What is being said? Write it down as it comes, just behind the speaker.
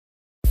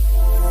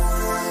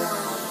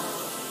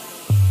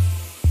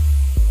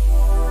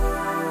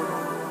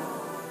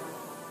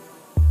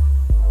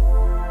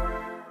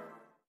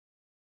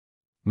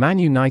Man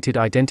United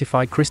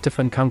identify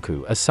Christopher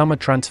Nkunku as summer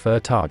transfer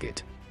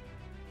target.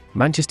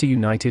 Manchester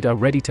United are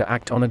ready to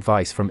act on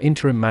advice from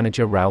interim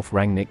manager Ralf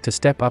Rangnick to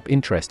step up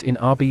interest in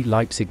RB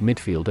Leipzig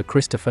midfielder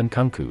Christopher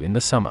Nkunku in the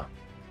summer.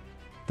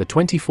 The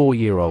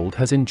 24-year-old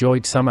has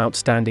enjoyed some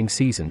outstanding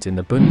seasons in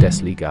the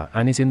Bundesliga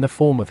and is in the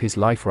form of his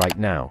life right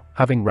now,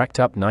 having racked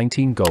up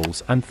 19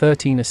 goals and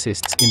 13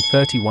 assists in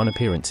 31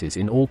 appearances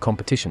in all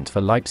competitions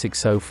for Leipzig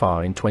so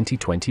far in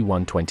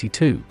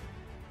 2021-22.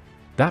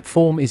 That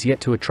form is yet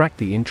to attract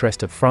the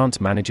interest of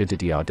France manager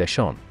Didier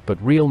Deschamps, but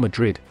Real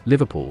Madrid,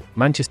 Liverpool,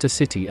 Manchester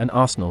City and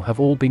Arsenal have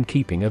all been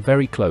keeping a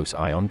very close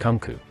eye on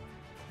Nkunku.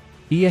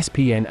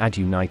 ESPN add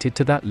United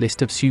to that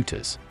list of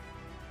suitors.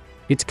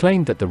 It's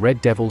claimed that the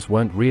Red Devils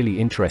weren't really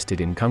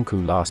interested in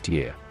Nkunku last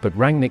year, but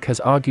Rangnick has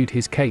argued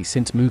his case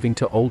since moving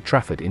to Old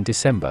Trafford in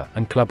December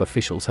and club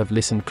officials have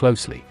listened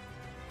closely.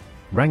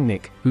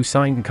 Rangnick, who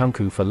signed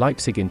Nkunku for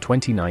Leipzig in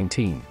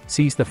 2019,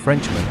 sees the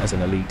Frenchman as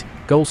an elite,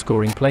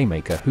 goal-scoring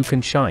playmaker who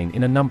can shine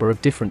in a number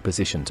of different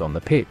positions on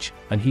the pitch,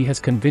 and he has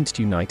convinced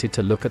United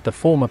to look at the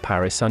former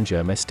Paris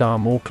Saint-Germain star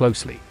more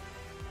closely.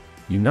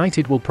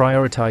 United will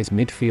prioritise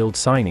midfield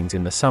signings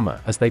in the summer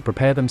as they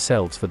prepare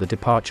themselves for the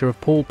departure of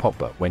Paul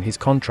Pogba when his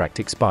contract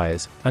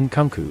expires, and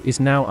Nkunku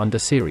is now under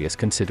serious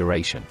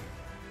consideration.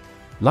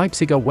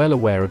 Leipzig are well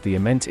aware of the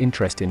immense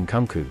interest in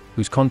Nkunku,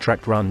 whose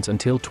contract runs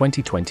until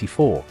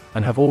 2024,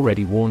 and have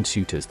already warned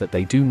suitors that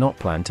they do not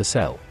plan to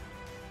sell.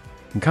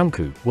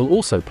 Nkunku will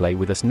also play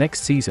with us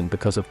next season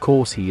because of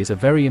course he is a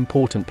very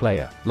important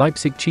player,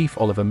 Leipzig chief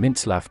Oliver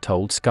Mintzlaff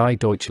told Sky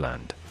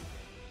Deutschland.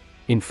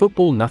 In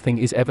football nothing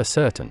is ever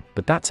certain,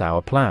 but that's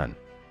our plan.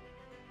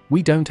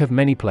 We don't have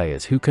many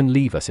players who can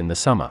leave us in the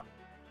summer.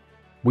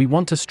 We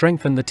want to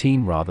strengthen the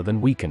team rather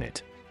than weaken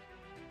it.